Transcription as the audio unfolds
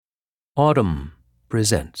Autumn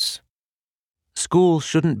presents School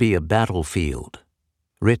Shouldn't Be a Battlefield,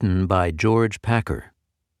 written by George Packer.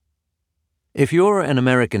 If you're an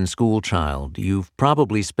American schoolchild, you've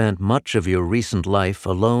probably spent much of your recent life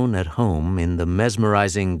alone at home in the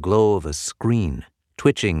mesmerizing glow of a screen,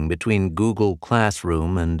 twitching between Google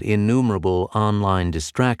Classroom and innumerable online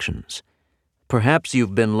distractions. Perhaps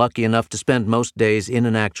you've been lucky enough to spend most days in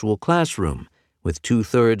an actual classroom, with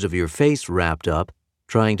 2/3 of your face wrapped up,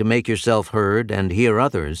 trying to make yourself heard and hear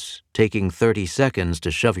others, taking 30 seconds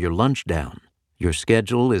to shove your lunch down. Your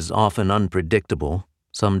schedule is often unpredictable.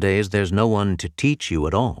 Some days there's no one to teach you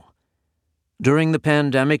at all. During the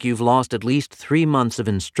pandemic, you've lost at least 3 months of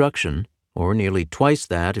instruction, or nearly twice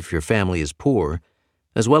that if your family is poor,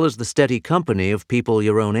 as well as the steady company of people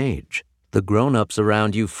your own age. The grown-ups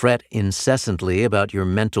around you fret incessantly about your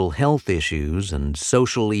mental health issues and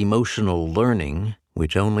social-emotional learning,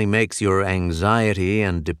 which only makes your anxiety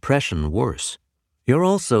and depression worse. You're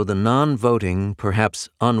also the non-voting, perhaps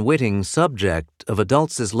unwitting subject of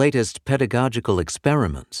adults' latest pedagogical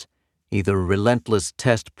experiments, either relentless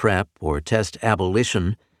test prep or test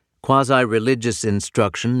abolition, quasi-religious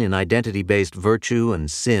instruction in identity-based virtue and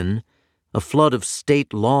sin, a flood of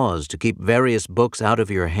state laws to keep various books out of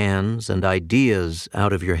your hands and ideas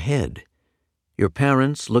out of your head. Your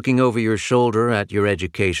parents, looking over your shoulder at your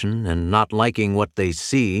education and not liking what they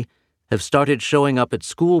see, have started showing up at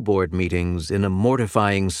school board meetings in a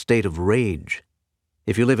mortifying state of rage.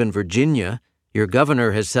 If you live in Virginia, your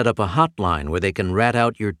governor has set up a hotline where they can rat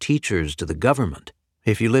out your teachers to the government.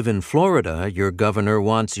 If you live in Florida, your governor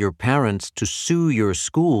wants your parents to sue your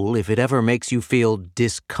school if it ever makes you feel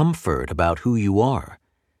discomfort about who you are.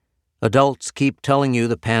 Adults keep telling you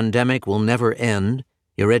the pandemic will never end,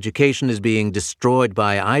 your education is being destroyed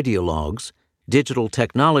by ideologues, digital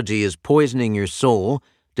technology is poisoning your soul,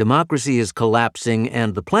 democracy is collapsing,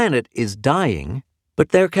 and the planet is dying, but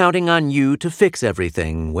they're counting on you to fix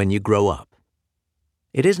everything when you grow up.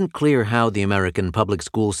 It isn't clear how the American public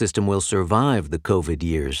school system will survive the COVID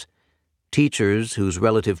years. Teachers whose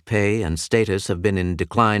relative pay and status have been in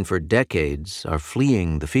decline for decades are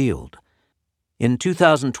fleeing the field. In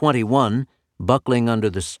 2021, buckling under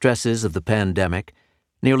the stresses of the pandemic,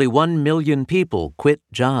 nearly 1 million people quit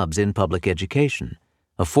jobs in public education,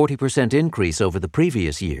 a 40% increase over the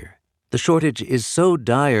previous year. The shortage is so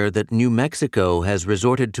dire that New Mexico has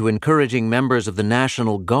resorted to encouraging members of the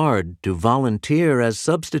National Guard to volunteer as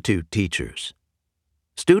substitute teachers.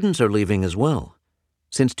 Students are leaving as well.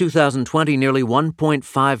 Since 2020, nearly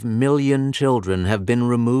 1.5 million children have been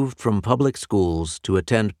removed from public schools to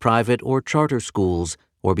attend private or charter schools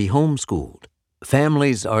or be homeschooled.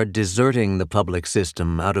 Families are deserting the public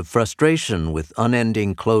system out of frustration with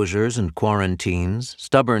unending closures and quarantines,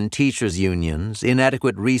 stubborn teachers' unions,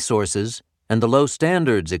 inadequate resources, and the low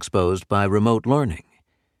standards exposed by remote learning.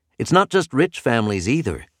 It's not just rich families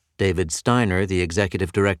either, David Steiner, the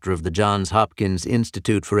executive director of the Johns Hopkins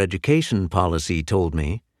Institute for Education Policy, told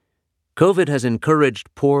me. COVID has encouraged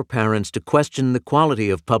poor parents to question the quality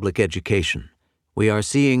of public education. We are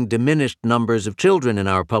seeing diminished numbers of children in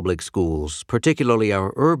our public schools, particularly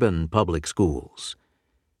our urban public schools.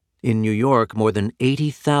 In New York, more than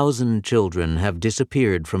 80,000 children have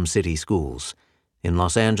disappeared from city schools. In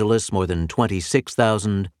Los Angeles, more than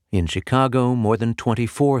 26,000. In Chicago, more than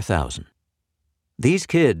 24,000. These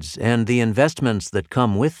kids and the investments that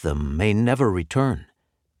come with them may never return,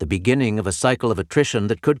 the beginning of a cycle of attrition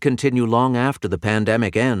that could continue long after the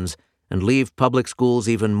pandemic ends and leave public schools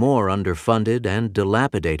even more underfunded and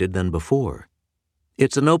dilapidated than before.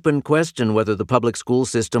 It's an open question whether the public school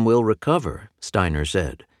system will recover, Steiner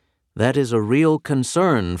said. That is a real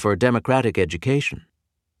concern for democratic education.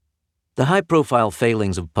 The high-profile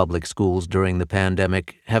failings of public schools during the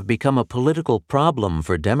pandemic have become a political problem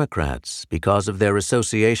for Democrats because of their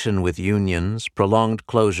association with unions, prolonged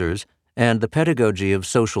closures, and the pedagogy of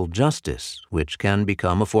social justice, which can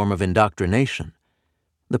become a form of indoctrination.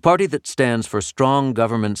 The party that stands for strong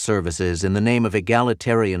government services in the name of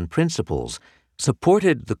egalitarian principles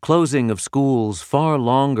supported the closing of schools far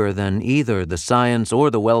longer than either the science or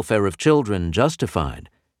the welfare of children justified,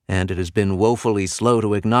 and it has been woefully slow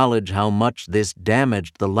to acknowledge how much this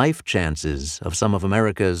damaged the life chances of some of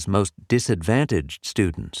America's most disadvantaged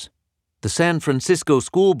students. The San Francisco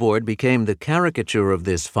School Board became the caricature of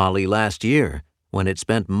this folly last year, when it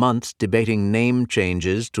spent months debating name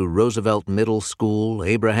changes to Roosevelt Middle School,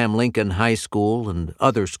 Abraham Lincoln High School, and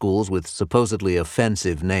other schools with supposedly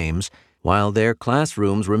offensive names, while their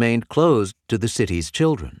classrooms remained closed to the city's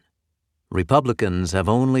children. Republicans have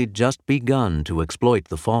only just begun to exploit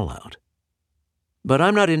the fallout. But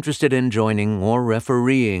I'm not interested in joining or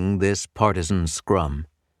refereeing this partisan scrum.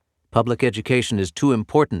 Public education is too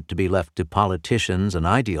important to be left to politicians and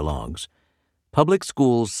ideologues. Public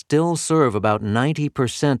schools still serve about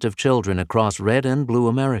 90% of children across red and blue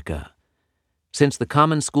America. Since the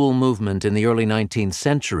common school movement in the early 19th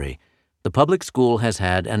century, the public school has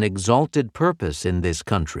had an exalted purpose in this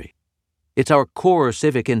country. It's our core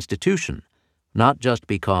civic institution, not just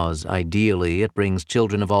because, ideally, it brings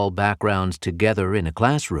children of all backgrounds together in a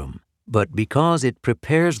classroom, but because it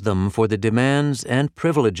prepares them for the demands and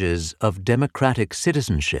privileges of democratic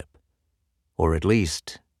citizenship. Or at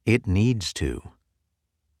least, it needs to.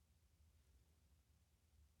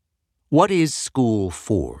 What is school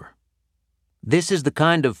for? This is the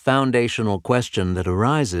kind of foundational question that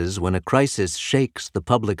arises when a crisis shakes the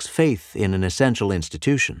public's faith in an essential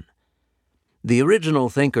institution. The original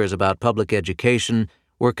thinkers about public education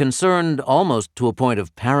were concerned almost to a point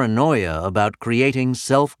of paranoia about creating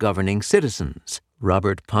self-governing citizens.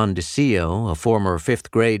 Robert Pondiccio, a former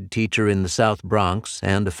fifth-grade teacher in the South Bronx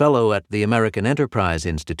and a fellow at the American Enterprise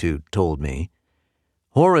Institute, told me,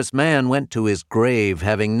 Horace Mann went to his grave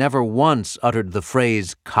having never once uttered the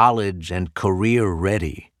phrase college and career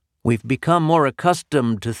ready. We've become more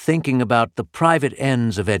accustomed to thinking about the private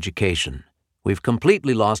ends of education. We've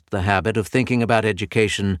completely lost the habit of thinking about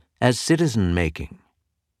education as citizen-making.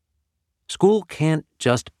 School can't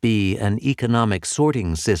just be an economic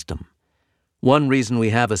sorting system. One reason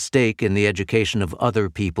we have a stake in the education of other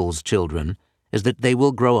people's children is that they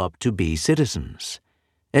will grow up to be citizens.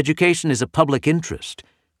 Education is a public interest,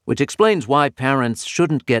 which explains why parents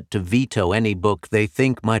shouldn't get to veto any book they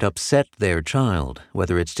think might upset their child,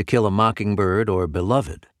 whether it's To Kill a Mockingbird or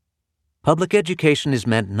Beloved. Public education is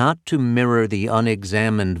meant not to mirror the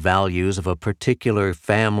unexamined values of a particular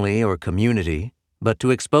family or community, but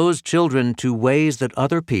to expose children to ways that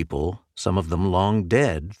other people, some of them long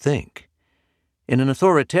dead, think. In an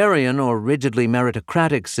authoritarian or rigidly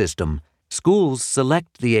meritocratic system, schools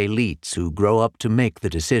select the elites who grow up to make the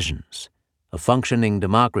decisions. A functioning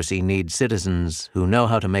democracy needs citizens who know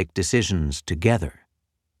how to make decisions together.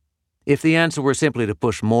 If the answer were simply to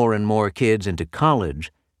push more and more kids into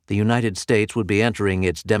college, the United States would be entering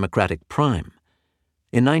its democratic prime.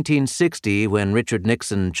 In 1960, when Richard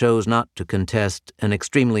Nixon chose not to contest an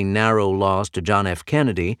extremely narrow loss to John F.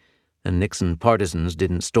 Kennedy, and Nixon partisans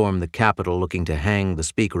didn't storm the Capitol looking to hang the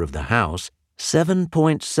Speaker of the House,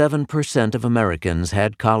 7.7% of Americans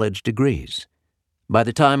had college degrees. By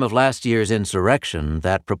the time of last year's insurrection,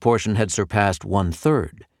 that proportion had surpassed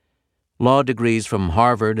one-third. Law degrees from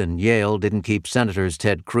Harvard and Yale didn't keep Senators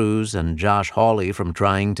Ted Cruz and Josh Hawley from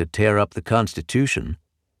trying to tear up the Constitution.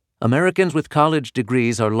 Americans with college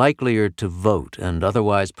degrees are likelier to vote and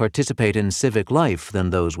otherwise participate in civic life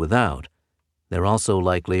than those without. They're also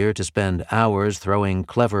likelier to spend hours throwing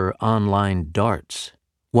clever online darts.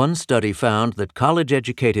 One study found that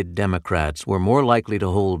college-educated Democrats were more likely to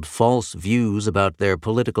hold false views about their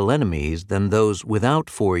political enemies than those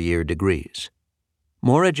without four-year degrees.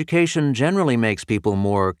 More education generally makes people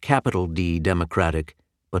more capital D democratic,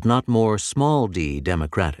 but not more small d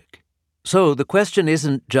democratic. So the question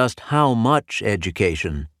isn't just how much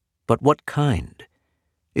education, but what kind.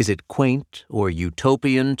 Is it quaint or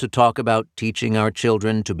utopian to talk about teaching our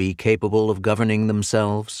children to be capable of governing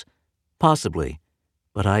themselves? Possibly,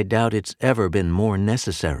 but I doubt it's ever been more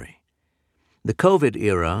necessary. The COVID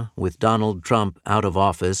era, with Donald Trump out of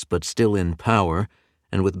office but still in power,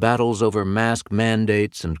 and with battles over mask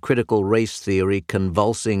mandates and critical race theory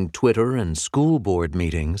convulsing Twitter and school board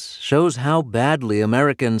meetings, shows how badly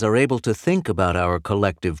Americans are able to think about our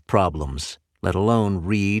collective problems, let alone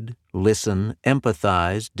read, listen,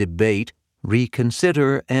 empathize, debate,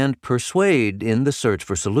 reconsider, and persuade in the search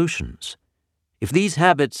for solutions. If these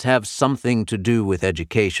habits have something to do with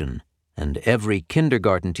education, and every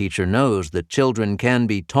kindergarten teacher knows that children can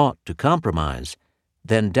be taught to compromise,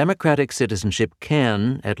 then democratic citizenship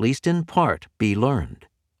can, at least in part, be learned.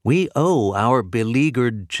 We owe our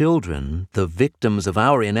beleaguered children, the victims of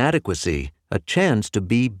our inadequacy, a chance to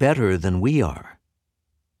be better than we are.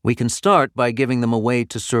 We can start by giving them a way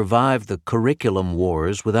to survive the curriculum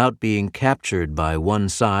wars without being captured by one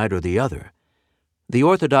side or the other. The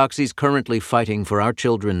orthodoxies currently fighting for our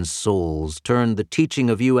children's souls turn the teaching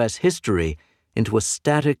of U.S. history into a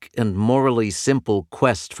static and morally simple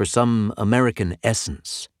quest for some American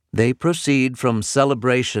essence. They proceed from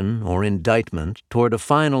celebration or indictment toward a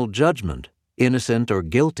final judgment, innocent or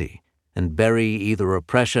guilty, and bury either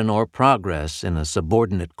oppression or progress in a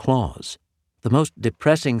subordinate clause. The most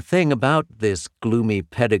depressing thing about this gloomy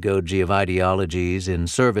pedagogy of ideologies in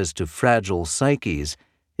service to fragile psyches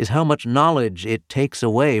is how much knowledge it takes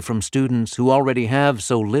away from students who already have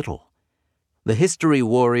so little. The history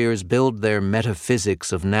warriors build their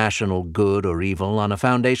metaphysics of national good or evil on a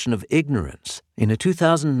foundation of ignorance. In a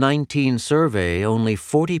 2019 survey, only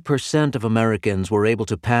 40% of Americans were able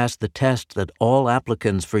to pass the test that all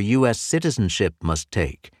applicants for U.S. citizenship must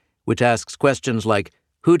take, which asks questions like,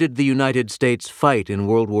 who did the United States fight in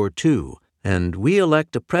World War II? And we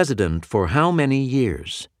elect a president for how many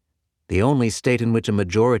years? The only state in which a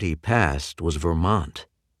majority passed was Vermont.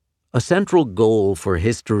 A central goal for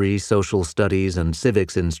history, social studies, and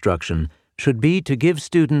civics instruction should be to give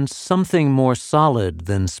students something more solid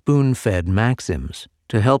than spoon-fed maxims,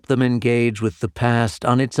 to help them engage with the past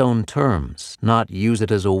on its own terms, not use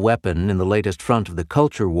it as a weapon in the latest front of the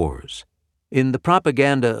culture wars. In The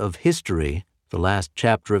Propaganda of History, the last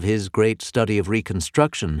chapter of his great study of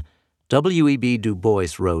Reconstruction, W.E.B. Du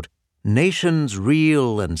Bois wrote, "Nations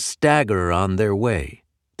reel and stagger on their way.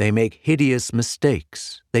 They make hideous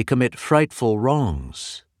mistakes. They commit frightful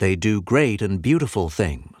wrongs. They do great and beautiful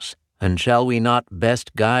things. And shall we not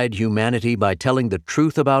best guide humanity by telling the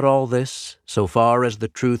truth about all this, so far as the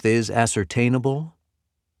truth is ascertainable?"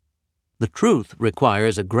 The truth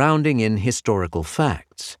requires a grounding in historical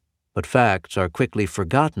facts, but facts are quickly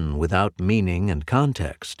forgotten without meaning and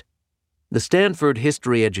context. The Stanford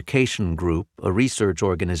History Education Group, a research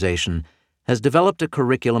organization, has developed a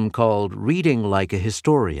curriculum called Reading Like a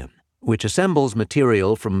Historian, which assembles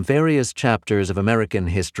material from various chapters of American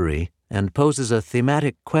history and poses a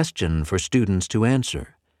thematic question for students to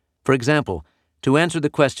answer. For example, to answer the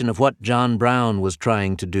question of what John Brown was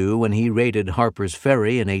trying to do when he raided Harper's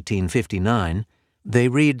Ferry in 1859, they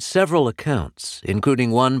read several accounts,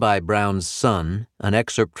 including one by Brown's son, an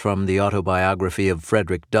excerpt from the autobiography of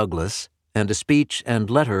Frederick Douglass, and a speech and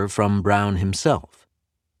letter from Brown himself.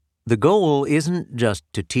 The goal isn't just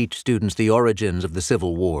to teach students the origins of the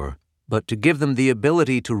Civil War, but to give them the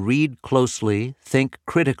ability to read closely, think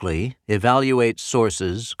critically, evaluate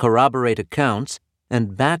sources, corroborate accounts,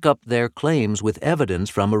 and back up their claims with evidence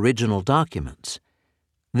from original documents.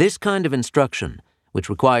 This kind of instruction, which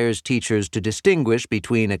requires teachers to distinguish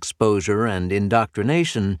between exposure and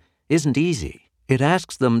indoctrination, isn't easy. It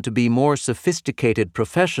asks them to be more sophisticated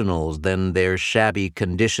professionals than their shabby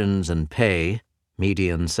conditions and pay,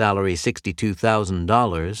 median salary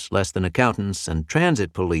 $62,000, less than accountants and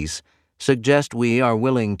transit police, suggest we are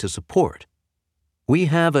willing to support. We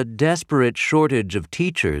have a desperate shortage of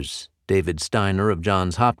teachers, David Steiner of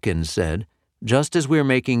Johns Hopkins said, just as we're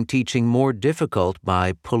making teaching more difficult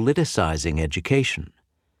by politicizing education.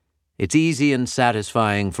 It's easy and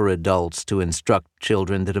satisfying for adults to instruct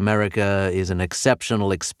children that America is an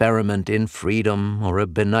exceptional experiment in freedom or a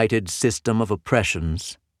benighted system of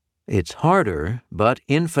oppressions. It's harder, but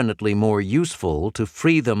infinitely more useful to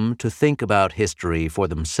free them to think about history for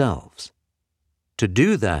themselves. To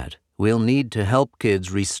do that, we'll need to help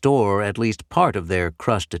kids restore at least part of their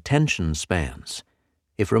crushed attention spans.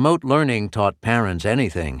 If remote learning taught parents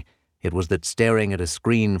anything, it was that staring at a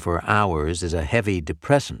screen for hours is a heavy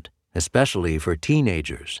depressant, especially for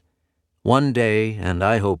teenagers. One day, and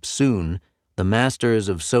I hope soon, the masters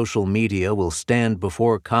of social media will stand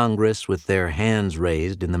before Congress with their hands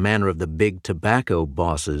raised in the manner of the big tobacco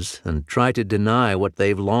bosses and try to deny what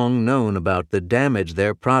they've long known about the damage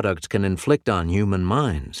their products can inflict on human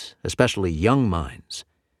minds, especially young minds.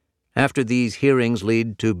 After these hearings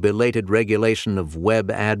lead to belated regulation of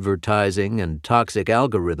web advertising and toxic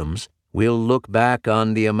algorithms, we'll look back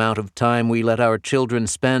on the amount of time we let our children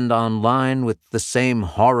spend online with the same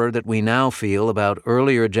horror that we now feel about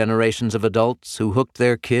earlier generations of adults who hooked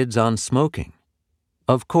their kids on smoking.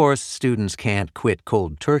 Of course, students can't quit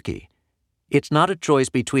cold turkey. It's not a choice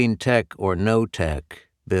between tech or no tech,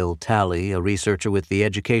 Bill Talley, a researcher with the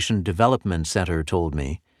Education Development Center, told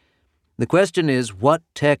me. The question is what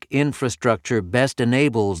tech infrastructure best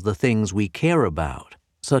enables the things we care about,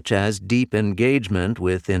 such as deep engagement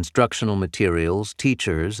with instructional materials,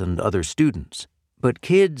 teachers, and other students. But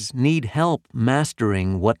kids need help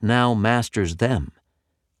mastering what now masters them.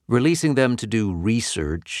 Releasing them to do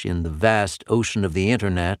research in the vast ocean of the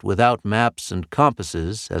Internet without maps and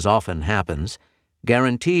compasses, as often happens,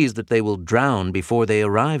 guarantees that they will drown before they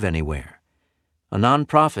arrive anywhere. A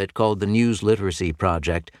nonprofit called the News Literacy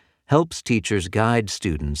Project helps teachers guide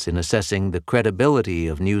students in assessing the credibility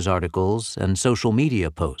of news articles and social media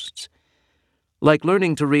posts. Like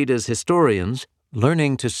learning to read as historians,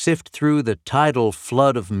 learning to sift through the tidal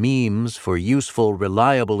flood of memes for useful,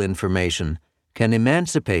 reliable information can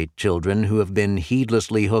emancipate children who have been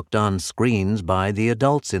heedlessly hooked on screens by the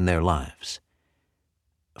adults in their lives.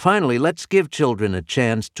 Finally, let's give children a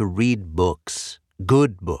chance to read books,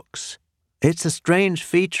 good books. It's a strange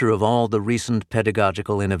feature of all the recent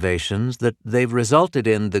pedagogical innovations that they've resulted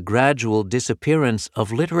in the gradual disappearance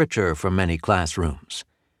of literature from many classrooms.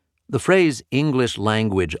 The phrase English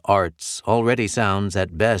language arts already sounds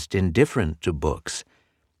at best indifferent to books.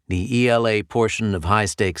 The ELA portion of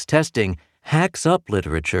high-stakes testing hacks up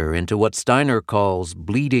literature into what Steiner calls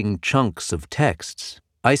bleeding chunks of texts,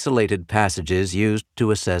 isolated passages used to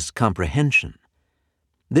assess comprehension.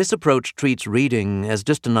 This approach treats reading as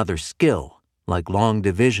just another skill, like long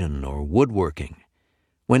division or woodworking.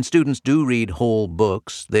 When students do read whole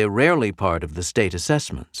books, they're rarely part of the state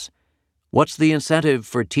assessments. What's the incentive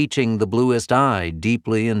for teaching the bluest eye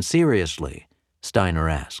deeply and seriously? Steiner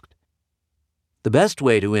asked. The best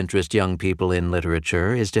way to interest young people in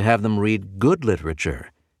literature is to have them read good literature,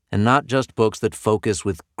 and not just books that focus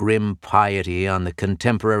with grim piety on the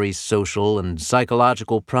contemporary social and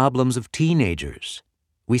psychological problems of teenagers.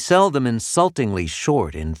 We sell them insultingly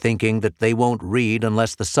short in thinking that they won't read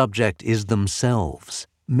unless the subject is themselves.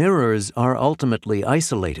 Mirrors are ultimately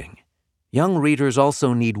isolating. Young readers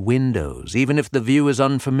also need windows, even if the view is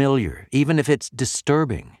unfamiliar, even if it's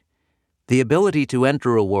disturbing. The ability to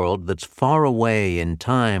enter a world that's far away in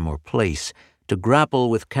time or place, to grapple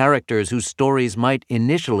with characters whose stories might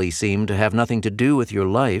initially seem to have nothing to do with your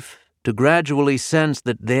life, to gradually sense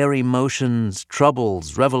that their emotions,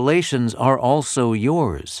 troubles, revelations are also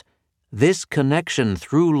yours. This connection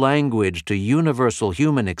through language to universal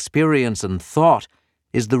human experience and thought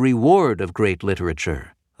is the reward of great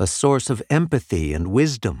literature, a source of empathy and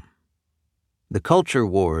wisdom. The culture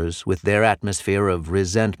wars, with their atmosphere of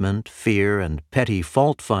resentment, fear, and petty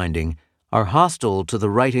fault-finding, are hostile to the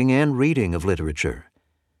writing and reading of literature.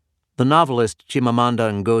 The novelist Chimamanda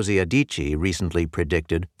Ngozi Adichie recently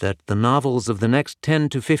predicted that the novels of the next 10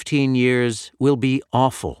 to 15 years will be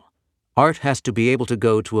awful. Art has to be able to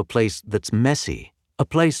go to a place that's messy, a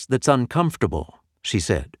place that's uncomfortable, she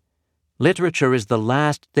said. Literature is the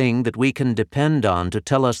last thing that we can depend on to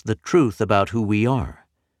tell us the truth about who we are.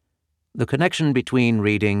 The connection between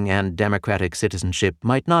reading and democratic citizenship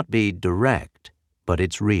might not be direct, but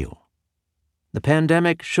it's real. The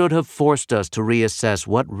pandemic should have forced us to reassess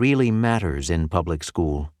what really matters in public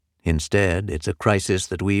school. Instead, it's a crisis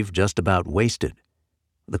that we've just about wasted.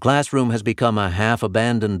 The classroom has become a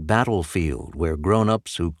half-abandoned battlefield where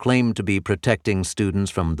grown-ups who claim to be protecting students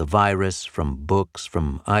from the virus, from books,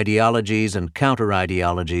 from ideologies and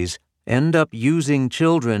counter-ideologies, end up using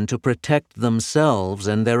children to protect themselves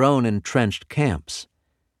and their own entrenched camps.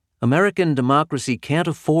 American democracy can't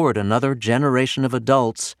afford another generation of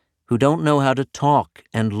adults who don't know how to talk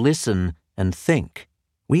and listen and think.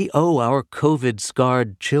 We owe our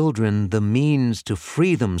COVID-scarred children the means to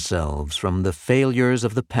free themselves from the failures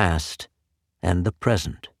of the past and the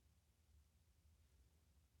present.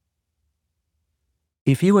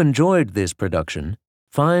 If you enjoyed this production,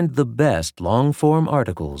 find the best long-form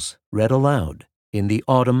articles read aloud in the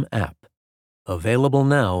Audm app, available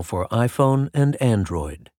now for iPhone and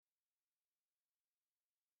Android.